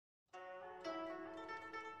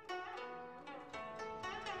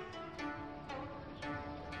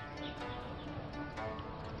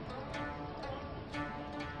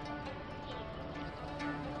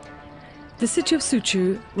The city of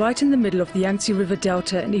Suzhou, right in the middle of the Yangtze River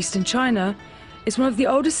Delta in eastern China, is one of the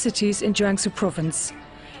oldest cities in Jiangsu province,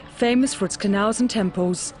 famous for its canals and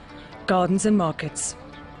temples, gardens and markets.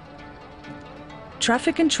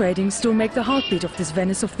 Traffic and trading still make the heartbeat of this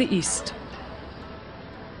Venice of the East.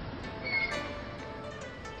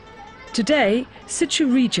 Today,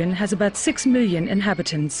 Suzhou region has about 6 million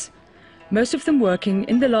inhabitants, most of them working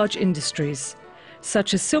in the large industries,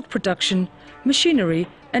 such as silk production, machinery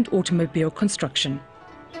and automobile construction.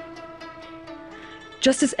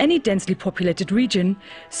 Just as any densely populated region,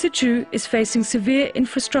 Suzhou is facing severe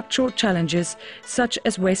infrastructural challenges such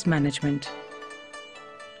as waste management.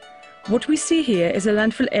 What we see here is a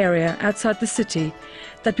landfill area outside the city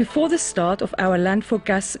that before the start of our landfill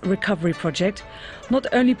gas recovery project not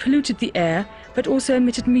only polluted the air but also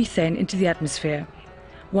emitted methane into the atmosphere,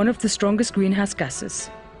 one of the strongest greenhouse gases.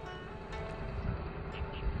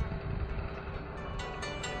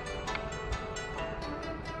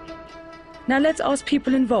 Now let's ask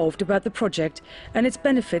people involved about the project and its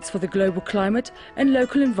benefits for the global climate and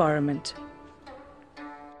local environment.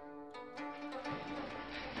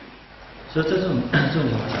 所以在这种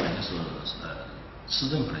情况下呢，市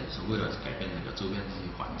政府呢是为了改变这个周边的这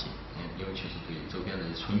些环境，因为确实对周边的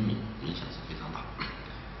村民影响是非常大。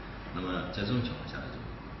那么在这种情况下呢，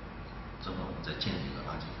正好我们在建立一个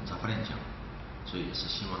垃圾分拆发电项目，所以也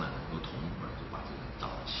是希望呢能够同步就把这个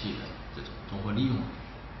沼气的这种综合利用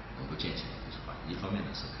能够建起来，就是把一方面呢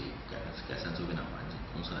是可以改善周边的环境，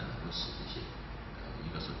同时呢能够使这些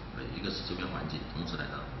一个是周边环境，同时呢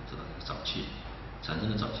让我们知道这个沼气产生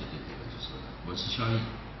的沼气对这个就是温室效应，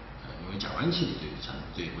因为甲烷气对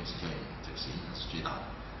温室效应这个影响是最大的，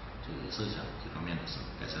所以也是想一方面呢是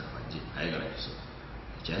改善环境，还有一个呢就是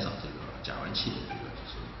减少这个甲烷气的这个就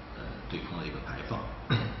是对空的一个排放，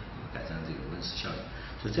改善这个温室效应。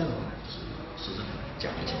所以这样的话呢，就是市政府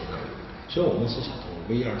奖励几个方面。所以我们是想通过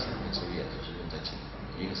VR 产品收益，就是用在几个方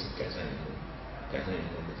面，一个是改善员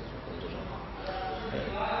工的这种工作状况，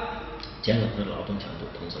减少他的劳动强度，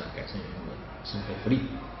同时呢改善员工的生活福利，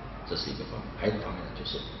这是一个方面。还有一个方面呢，就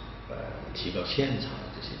是提高现场的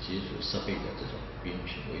这些基础设备的这种运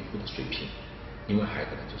行维护的水平。另外还有一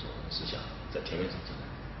个呢，就是我们是想在田园政策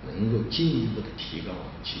能够进一步的提高我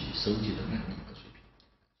们去收集的能力和水平。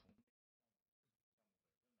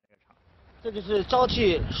这就是沼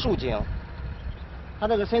气竖井，它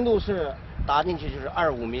这个深度是打进去就是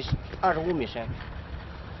25米深，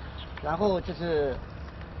然后这是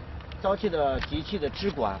沼气的集气的支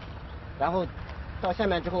管，然后到下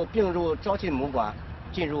面之后并入沼气母管，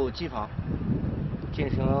进入机房进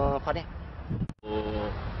行发电。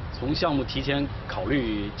从项目提前考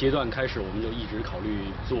虑阶段开始，我们就一直考虑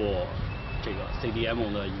做这个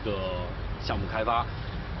CDM 的一个项目开发，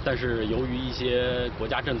但是由于一些国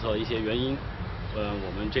家政策的一些原因，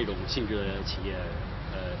我们这种性质的企业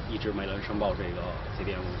一直没能申报这个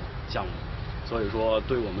CDM 项目，所以说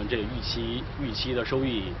对我们这预期的收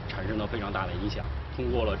益产生了非常大的影响。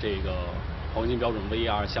通过了这个黄金标准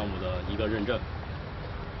VER 项目的一个认证，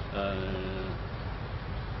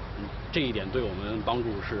这一点对我们帮助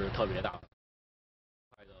是特别大的。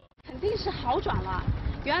肯定是好转了。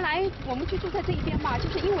原来我们居住在这一边嘛，就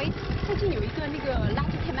是因为附近有一个那个垃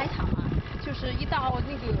圾填埋场嘛，就是一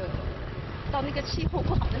到那个气候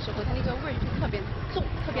不好的时候，它那个味儿就特别重，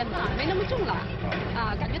特别浓，没那么重了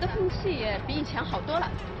啊，感觉到空气也比以前好多了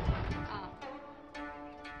啊。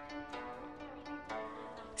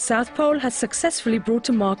South Pole has successfully brought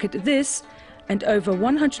to market this and over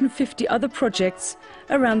 150 other projects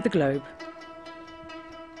around the globe.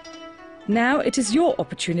 Now it is your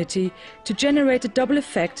opportunity to generate a double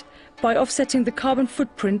effect by offsetting the carbon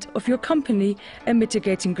footprint of your company and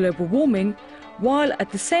mitigating global warming, while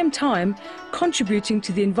at the same time contributing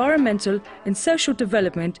to the environmental and social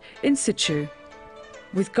development in situ,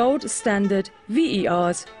 with gold standard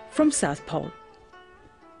VERs from South Pole.